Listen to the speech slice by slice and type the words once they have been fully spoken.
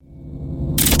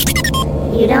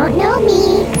You don't know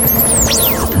me.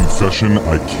 Confession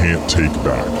I can't take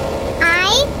back.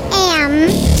 I am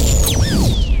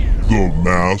The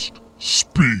Masked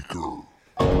Speaker.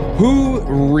 Who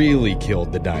really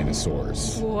killed the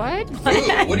dinosaurs? What?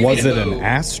 Was it an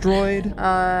asteroid?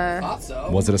 Thought so.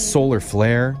 Was it a solar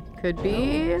flare? Could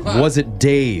be. Was it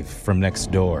Dave from next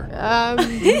door?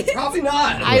 Probably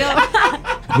not. I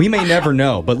don't. We may never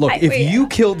know, but look, if you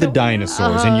killed the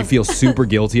dinosaurs and you feel super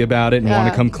guilty about it and want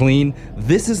to come clean,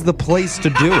 this is the place to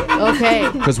do it. Okay.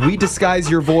 Because we disguise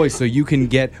your voice so you can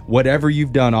get whatever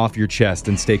you've done off your chest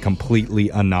and stay completely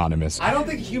anonymous. I don't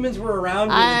think humans were around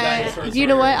when the dinosaurs You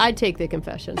know were. what? I'd take the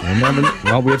confession.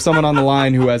 Well, we have someone on the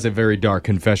line who has a very dark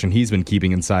confession he's been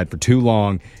keeping inside for too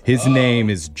long. His name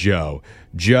is Joe.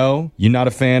 Joe, you not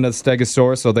a fan of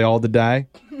Stegosaurus, so they all to die?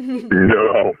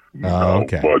 No.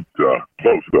 Okay. But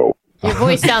close though. Your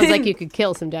voice sounds like you could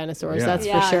kill some dinosaurs, Yeah. that's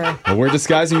for sure. Well, we're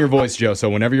disguising your voice, Joe, so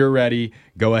whenever you're ready,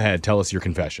 go ahead. Tell us your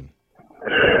confession.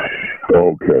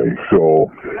 Okay,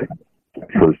 so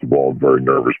first of all, I'm very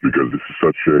nervous because this is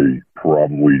such a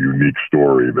probably unique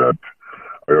story that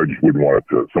I just wouldn't want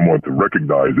someone to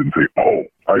recognize it and say, "Oh,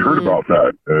 I heard about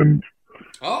that," and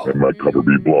my cover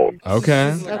be blown.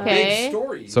 Okay. This is like a Okay. big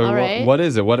story. So All right. what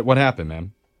is it? What happened,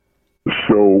 man?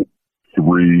 So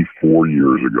 3-4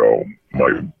 years ago,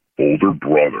 my older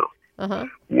brother Uh-huh.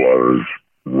 was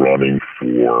running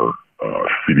for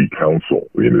city council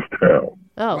in his town.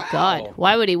 Oh, Wow. God.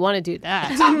 Why would he want to do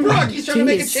that? Brooke, he's trying to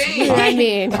make a Jeez. change. I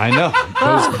mean, I know.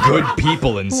 Those good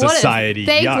people in society.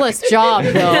 what a thankless job,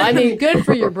 though. I mean, good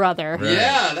for your brother.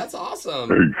 Yeah, that's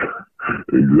awesome.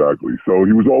 Exactly. So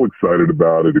he was all excited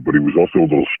about it, but he was also a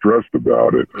little stressed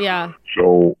about it. Yeah.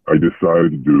 So I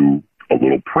decided to do a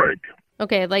little prank.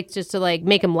 Okay, like just to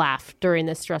make him laugh during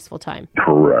this stressful time.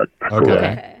 Correct. Okay.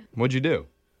 Correct. What'd you do?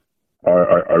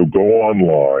 I go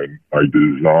online, I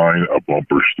design a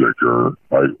bumper sticker,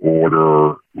 I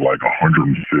order like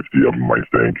 150 of them, I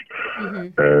think,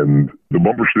 and the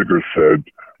bumper sticker said,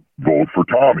 "Vote for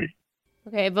Tommy."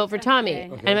 Okay, vote for Tommy.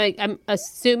 Okay. I'm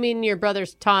assuming your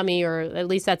brother's Tommy, or at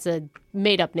least that's a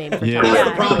made-up name for Yeah. Tommy. That's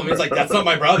the problem. It's like, that's not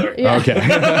my brother. Yeah.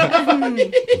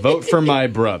 Okay. Vote for my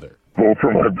brother. Vote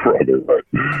for my brother. Right?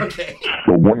 Okay.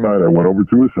 So one night I went over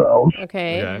to his house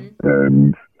Okay. Okay.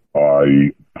 and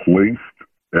I placed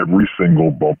every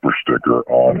single bumper sticker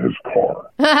on his car.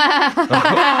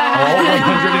 All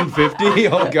 150?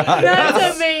 Oh, God.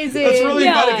 That's amazing. That's really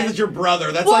Yeah. funny because it's your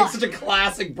brother. That's Well- like such a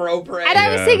classic bro prank. And I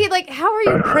was Yeah. thinking, how are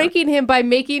you pranking him by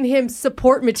making him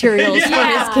support materials for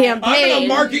his I'm campaign? gonna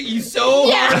market you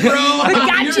so hard, bro.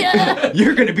 Gotcha.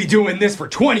 You're going to be doing this for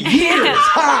 20 years.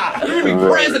 Ha! You're gonna be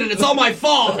president. It's all my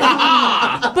fault. Ha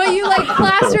ha. But you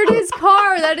plastered his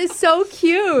car. That is so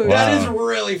cute. Wow. That is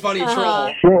really funny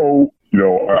troll. So,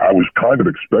 I was kind of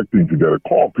expecting to get a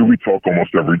call because we talk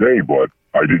almost every day, but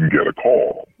I didn't get a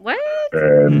call. What?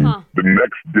 And the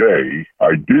next day,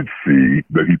 I did see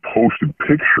that he posted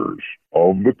pictures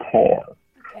of the car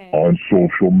on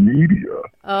social media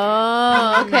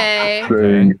Oh, okay.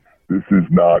 saying, "This is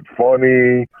not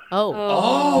funny. Oh.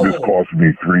 Oh. This cost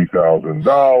me $3,000.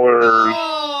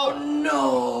 Oh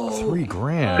no.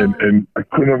 $3,000. And I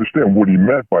couldn't understand what he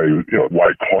meant by, why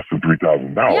it cost him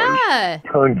 $3,000. Yeah.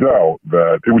 Turns out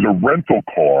that it was a rental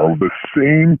car, the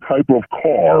same type of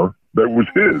car that was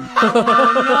his.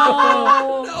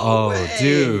 Oh,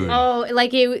 dude. Oh,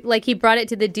 like he brought it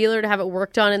to the dealer to have it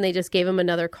worked on, and they just gave him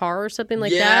another car or something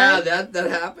like Yeah, that. that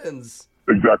happens.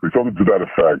 Exactly, something to that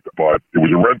effect. But it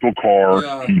was a rental car.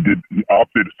 Yeah. He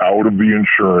opted out of the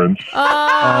insurance.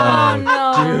 Oh,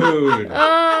 no. Dude.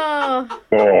 oh.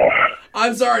 Oh,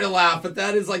 I'm sorry to laugh, but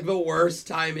that is like the worst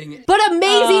timing. But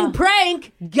amazing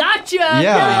prank. Gotcha.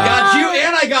 Yeah. I got you,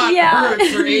 and I got Yeah.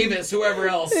 Hertz or Avis, whoever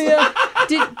else.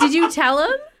 Did you tell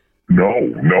him?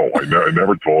 no, I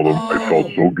never told him. I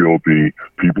felt so guilty.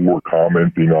 People were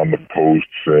commenting on the post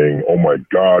saying, "Oh my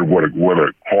God, what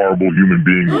a horrible human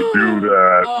being would do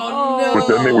that." Oh no. But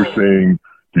then they were saying,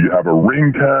 "Do you have a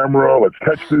Ring camera? Let's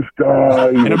catch this guy."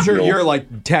 And I'm sure you're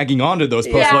tagging onto those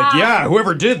posts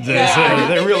whoever did this, Yeah.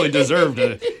 they really deserve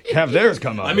to have theirs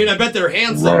come up. I mean, I bet they're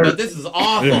handsome, Right. but this is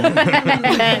awful.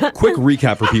 Quick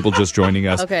recap for people just joining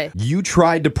us. Okay. You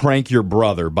tried to prank your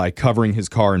brother by covering his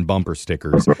car in bumper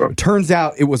stickers. Turns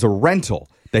out it was a rental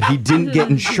that he didn't get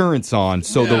insurance on,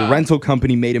 so the rental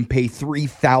company made him pay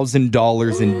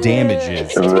 $3,000 in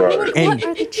damages. Right. And, What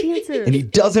are the chances? and he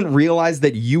doesn't realize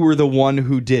that you were the one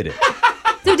who did it.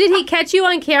 So did he catch you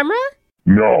on camera?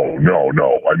 No.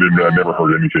 I didn't. I never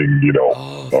heard anything,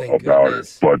 thank about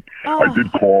goodness. it. But I did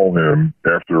call him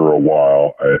after a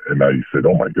while, and I said,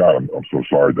 "Oh my God, I'm so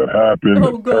sorry that happened.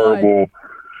 Oh, It's God. terrible."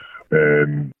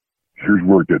 And here's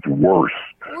where it gets worse.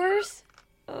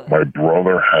 my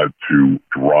brother had to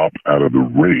drop out of the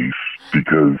race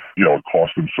because, it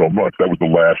cost him so much. That was the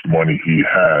last money he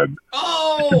had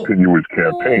to continue his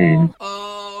campaign.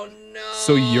 Oh, no.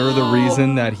 So you're the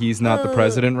reason that he's not the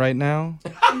president right now?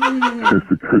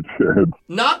 It's a good chance.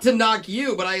 Not to knock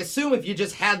you, but I assume if you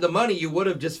just had the money, you would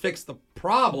have just fixed the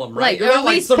problem, right? Like, You're or not at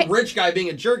like least some rich guy being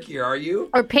a jerk here, are you?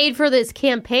 Or paid for this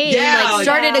campaign. Yeah, like like-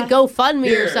 started a GoFundMe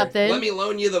Here, or something. let me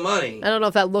loan you the money. I don't know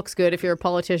if that looks good if you're a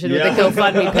politician Yeah. with a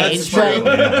GoFundMe That's page. true.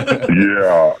 But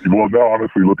Yeah. Well, no,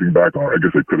 honestly, looking back on it, I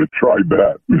guess I could have tried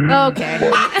that. okay.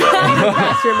 But,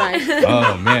 Cross your mind.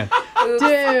 Oh, man. Dude.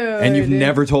 And you've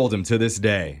never told him to this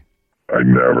day. I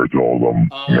never told him.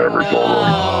 Never told him.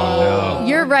 Oh,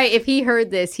 You're right. If he heard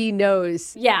this, he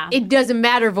knows. Yeah. It doesn't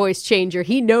matter, voice changer.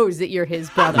 He knows that you're his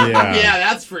brother. Yeah. Yeah,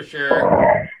 that's for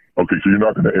sure. Okay, so you're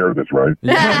not going to air this, right?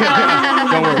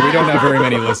 Don't worry, we don't have very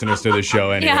many listeners to this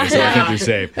show anyway, Yeah. so I think you're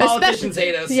safe. Politicians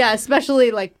hate us. Yeah,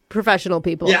 especially like professional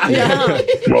people. Yeah.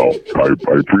 Well, I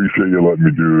appreciate you letting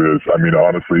me do this. I mean,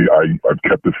 honestly, I've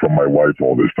kept this from my wife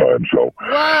all this time, so Whoa.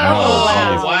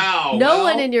 Oh, wow. No Well,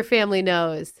 one in your family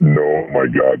knows. no, my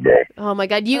God, no. Oh my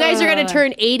God. You guys are going to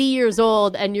turn 80 years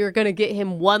old and you're going to get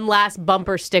him one last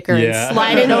bumper sticker Yeah. and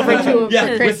slide it over to him yeah,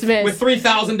 for Christmas. with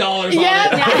 $3,000 on yeah,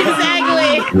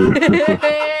 it. exactly.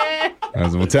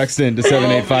 As we'll text in to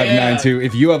 78592.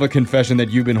 If you have a confession that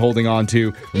you've been holding on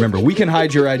to, remember, we can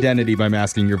hide your identity by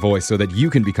masking your voice so that you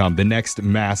can become the next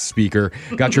mass speaker.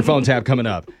 Got your phone tab coming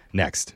up next.